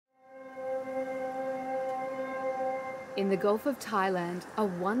In the Gulf of Thailand, a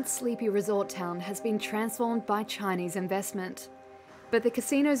once sleepy resort town has been transformed by Chinese investment. But the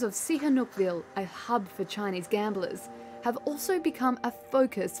casinos of Sihanoukville, a hub for Chinese gamblers, have also become a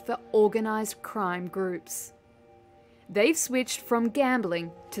focus for organised crime groups. They've switched from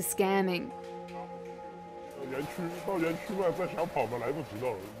gambling to scamming. 園區到園區嘛，再想跑咪來不及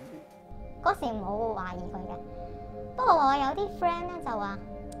咯。嗰時冇懷疑佢嘅，不過我有啲 friend 咧就話：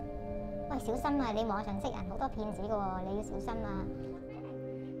喂，小心啊！你網上識人好多騙子嘅喎，你要小心啊！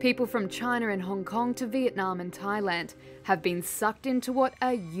 People from China and Hong Kong to Vietnam and Thailand have been sucked into what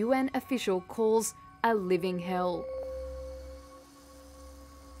a UN official calls a living hell.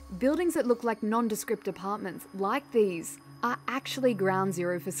 Buildings that look like nondescript apartments like these are actually ground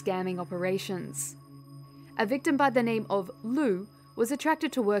zero for scamming operations. A victim by the name of Lu was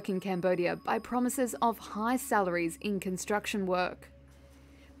attracted to work in Cambodia by promises of high salaries in construction work.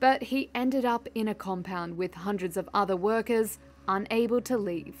 But he ended up in a compound with hundreds of other workers unable to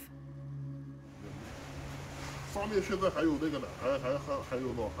leave. 上面现在还有那个呢，还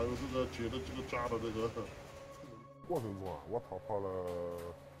有这个结的这个扎的这个。过程中啊，我逃跑了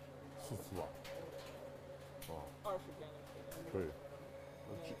4次吧。啊。20天的时间。对。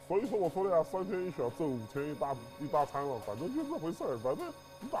所以说我说的呀，3天一小挣5天一大餐嘛，反正就这回事儿，反正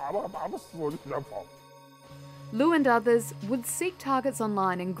打不死我就想跑。 Lu and others would seek targets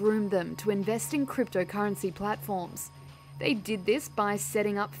online and groom them to invest in cryptocurrency platforms. They did this by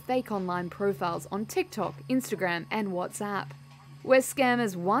setting up fake online profiles on TikTok, Instagram and WhatsApp. Where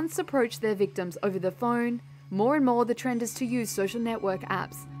scammers once approached their victims over the phone, more and more the trend is to use social network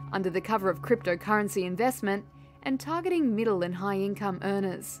apps under the cover of cryptocurrency investment and targeting middle and high income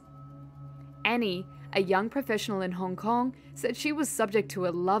earners. Annie, a young professional in Hong Kong, said she was subject to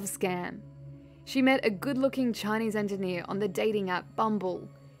a love scam. She met a good-looking Chinese engineer on the dating app Bumble.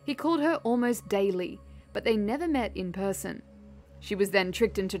 He called her almost daily, but they never met in person. She was then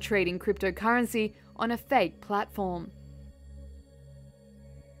tricked into trading cryptocurrency on a fake platform.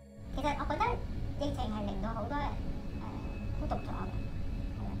 其實我覺得疫情係令到好多人孤獨咗嘅，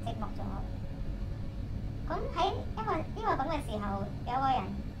係啦，寂寞咗。咁喺因為咁嘅時候，有個人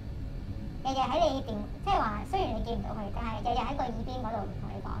日日喺你電，即係話雖然你見唔到佢，但係日日喺個耳邊嗰度同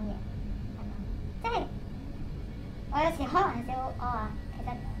你講嘢，係嘛？即係我有時開玩笑，我話其實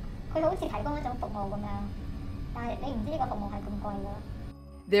佢好似提供一種服務咁樣，但係你唔知呢個服務係咁貴㗎。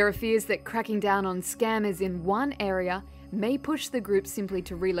There are fears that cracking down on scammers in one area may push the group simply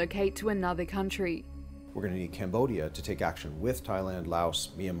to relocate to another country. We're going to need Cambodia to take action with Thailand, Laos,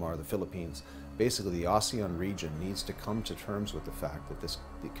 Myanmar, the Philippines. Basically, the ASEAN region needs to come to terms with the fact that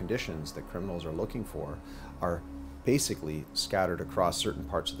the conditions that criminals are looking for are basically scattered across certain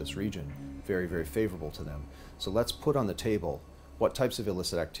parts of this region, very, very favorable to them. So let's put on the table what types of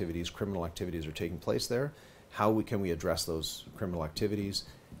illicit activities, criminal activities are taking place there, how can we address those criminal activities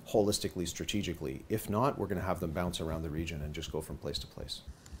holistically, strategically. If not, we're going to have them bounce around the region and just go from place to place.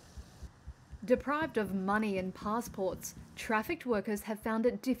 Deprived of money and passports, trafficked workers have found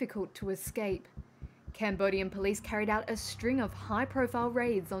it difficult to escape. Cambodian police carried out a string of high-profile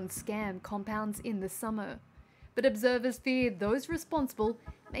raids on scam compounds in the summer. But observers fear those responsible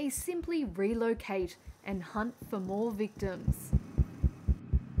may simply relocate and hunt for more victims.